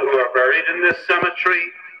all who are buried in this cemetery.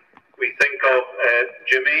 We think of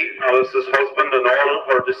Jimmy, Alice's husband, and all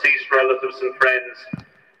her deceased relatives and friends,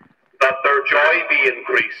 that their joy be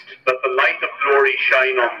increased, that the light of glory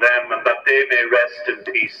shine on them, and that they may rest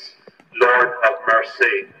in peace. Lord, have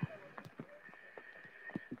mercy.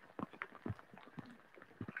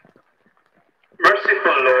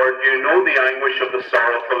 Merciful Lord, you know the anguish of the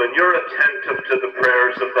sorrowful, and you're attentive to the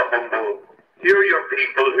prayers of the humble. Hear your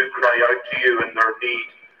people who cry out to you in their need,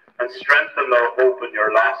 and strengthen their hope in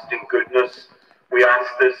your lasting goodness. We ask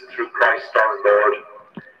this through Christ our Lord.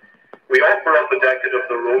 We offer up a decade of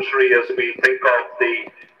the Rosary as we think of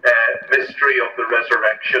the mystery of the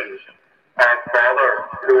resurrection. Our Father,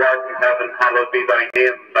 who art in heaven, hallowed be thy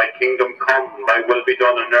name. Thy kingdom come, thy will be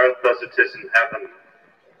done on earth as it is in heaven.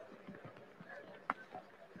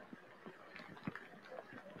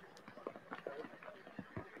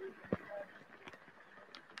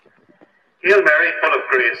 Hail Mary, full of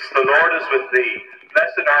grace, the Lord is with thee.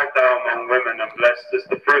 Blessed art thou among women, and blessed is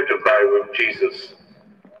the fruit of thy womb, Jesus.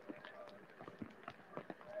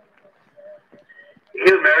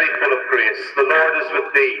 Hail Mary, full of grace, the Lord is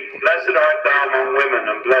with thee. Blessed art thou among women,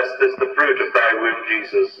 and blessed is the fruit of thy womb,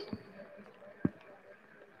 Jesus.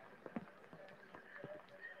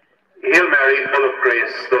 Hail Mary, full of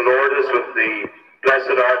grace, the Lord is with thee. Blessed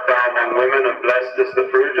art thou among women, and blessed is the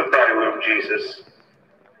fruit of thy womb, Jesus.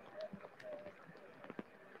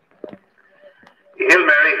 Hail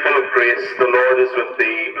Mary, full of grace, the Lord is with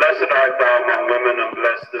thee. Blessed art thou among women, and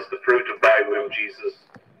blessed is the fruit of thy womb, Jesus.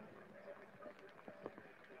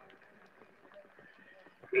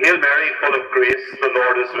 Hail Mary, full of grace, the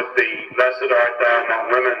Lord is with thee. Blessed art thou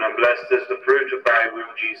among women, and blessed is the fruit of thy womb,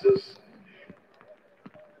 Jesus.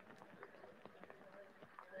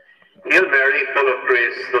 Hail Mary, full of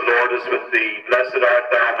grace, the Lord is with thee. Blessed art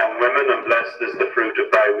thou among women, and blessed is the fruit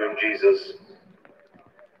of thy womb, Jesus.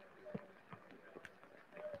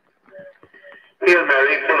 Hail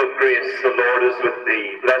Mary, full of grace, the Lord is with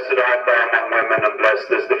thee. Blessed art thou among women, and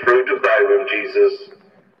blessed is the fruit of thy womb, Jesus.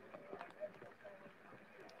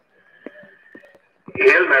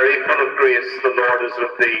 Hail Mary, full of grace, the Lord is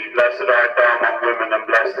with thee. Blessed art thou among women, and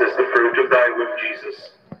blessed is the fruit of thy womb, Jesus.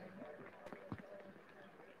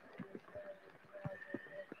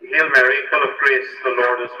 Hail Mary, full of grace, the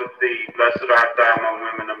Lord is with thee. Blessed art thou among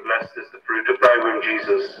women, and blessed is the fruit of thy womb,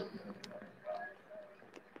 Jesus.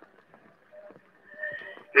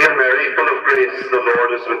 Hail Mary, full of grace, the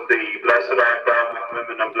Lord is with thee. Blessed art thou among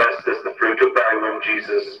women, and blessed is the fruit of thy womb,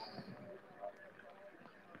 Jesus.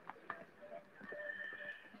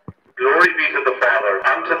 Glory be to the Father,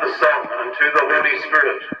 and to the Son, and to the Holy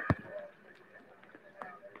Spirit.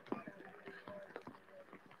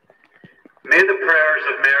 May the prayers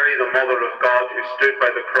of Mary, the Mother of God, who stood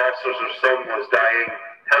by the cross as her son was dying,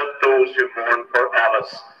 help those who mourn for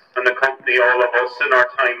Alice and accompany all of us in our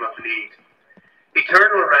time of need.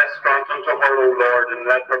 Eternal rest grant unto her, O Lord, and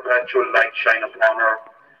let perpetual light shine upon her.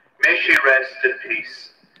 May she rest in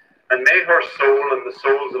peace, and may her soul and the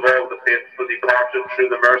souls of all the faithful departed through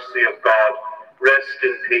the mercy of God rest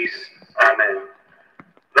in peace. Amen.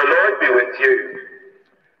 The Lord be with you,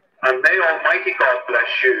 and may Almighty God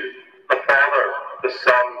bless you, the Father, the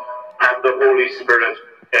Son, and the Holy Spirit.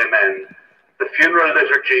 Amen. The funeral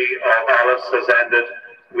liturgy of Alice has ended.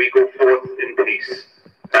 We go forth in peace.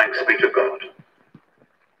 Thanks be to God.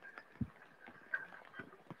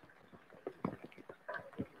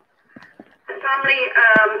 The family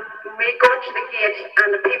may go to the gate,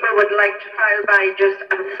 and the people would like to file by just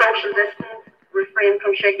at a social distance. Refrain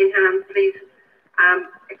from shaking hands, please.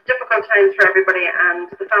 It's difficult times for everybody, and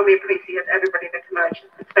the family appreciates everybody that come out,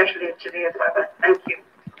 especially in today's weather. Thank you.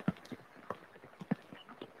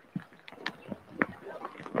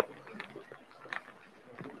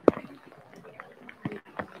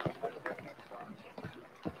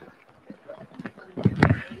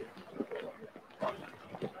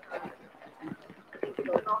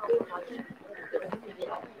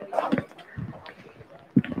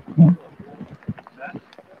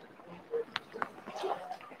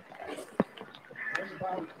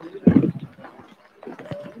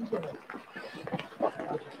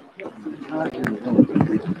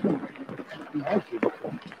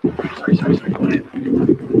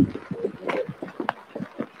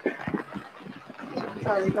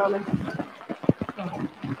 Sorry, darling.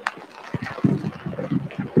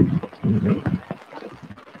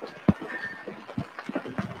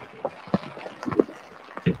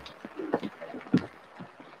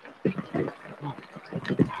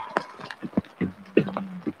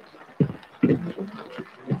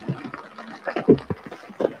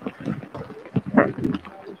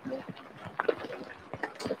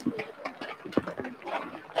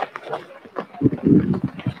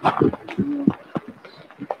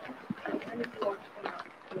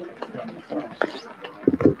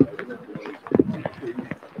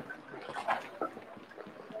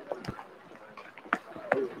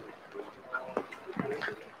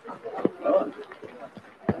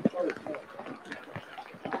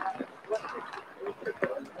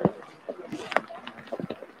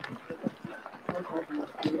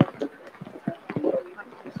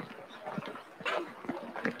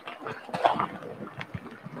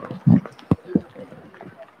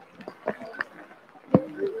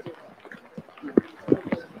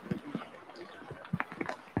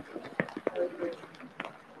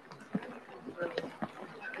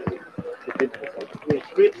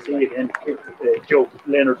 It's great to see you again, Joe,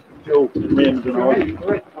 Leonard, Joe, Raymond and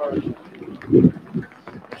all.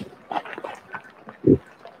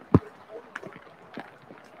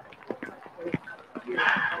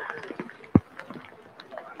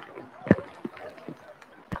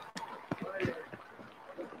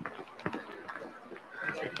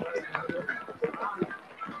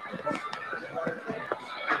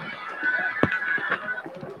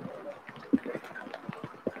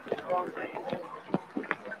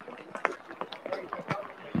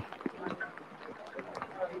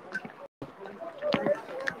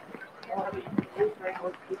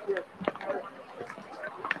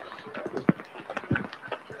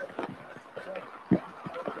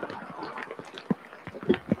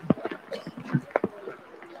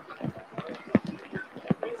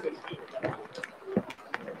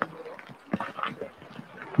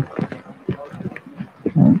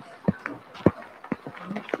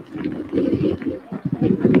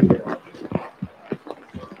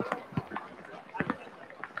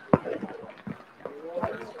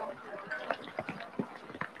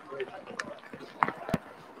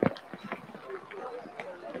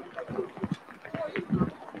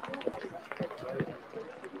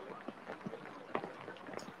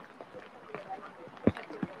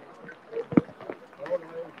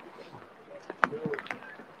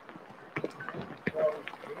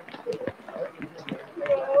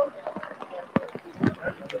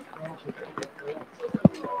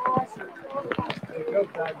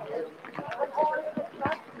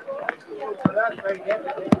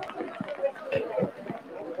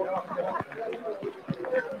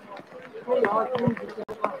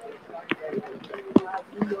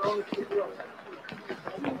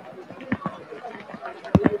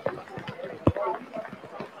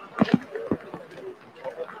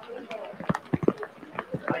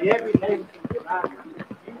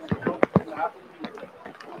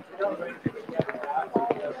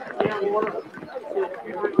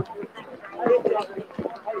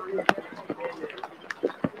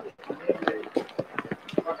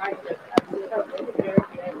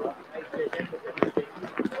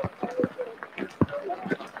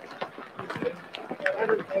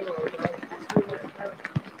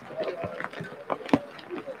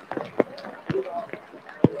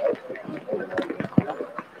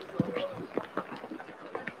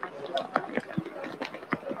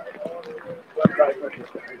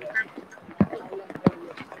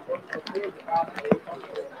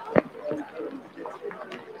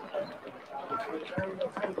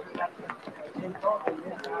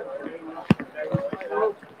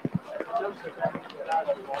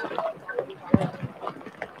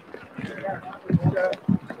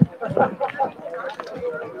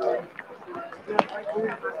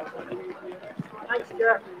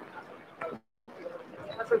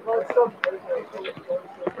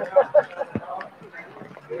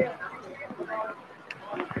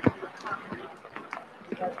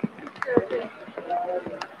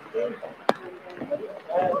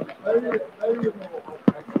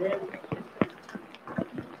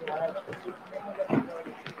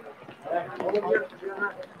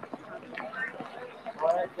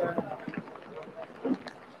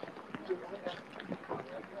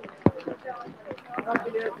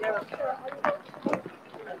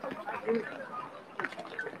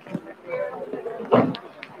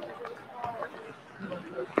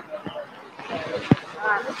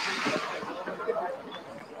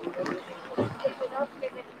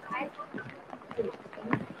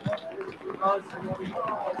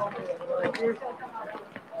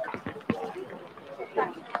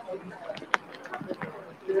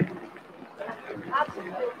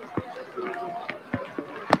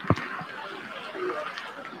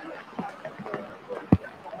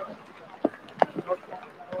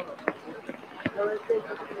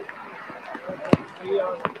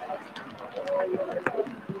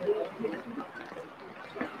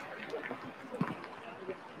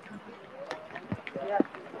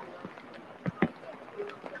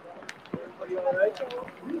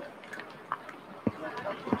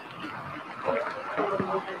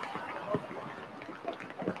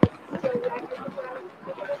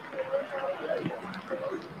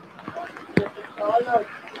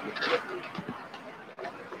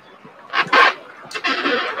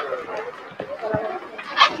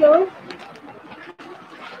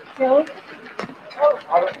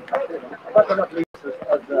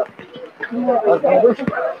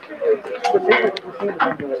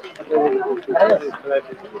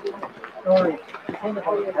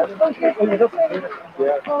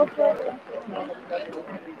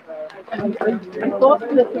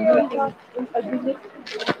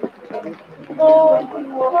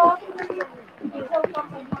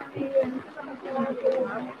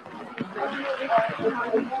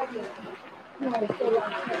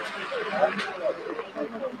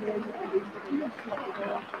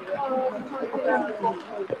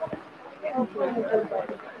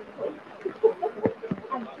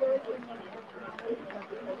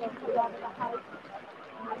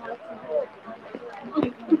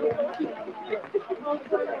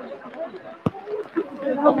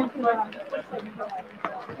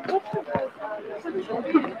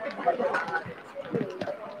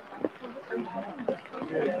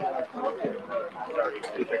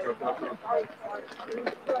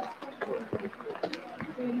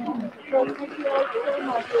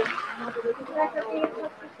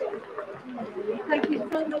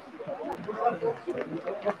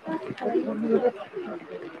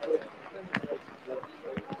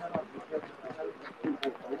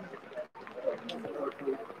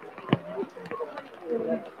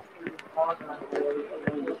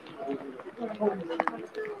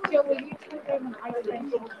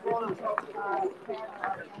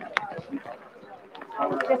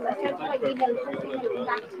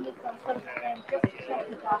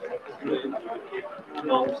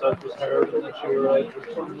 Mom said it was her, and then she realised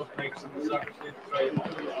her son was making the sacrifice right.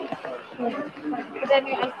 But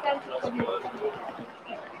anyway, I sent it to you.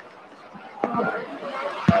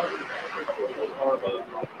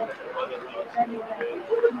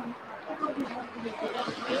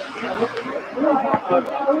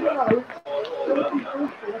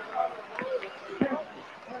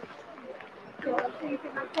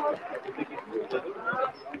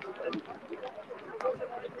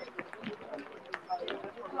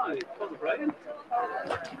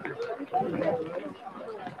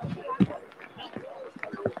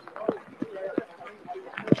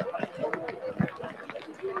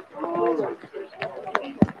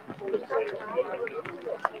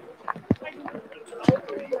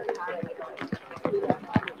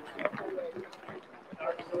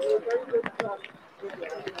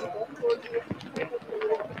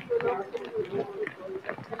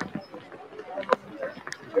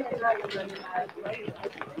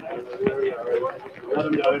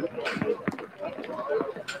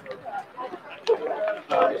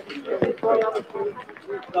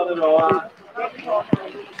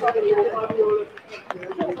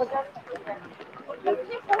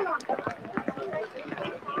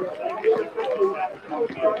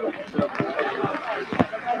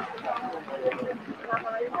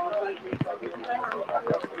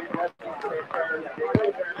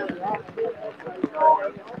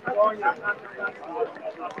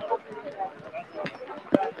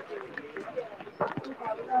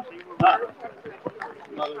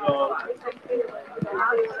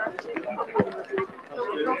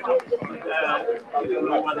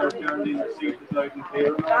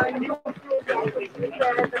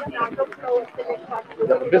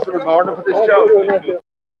 Visitor garden for this show.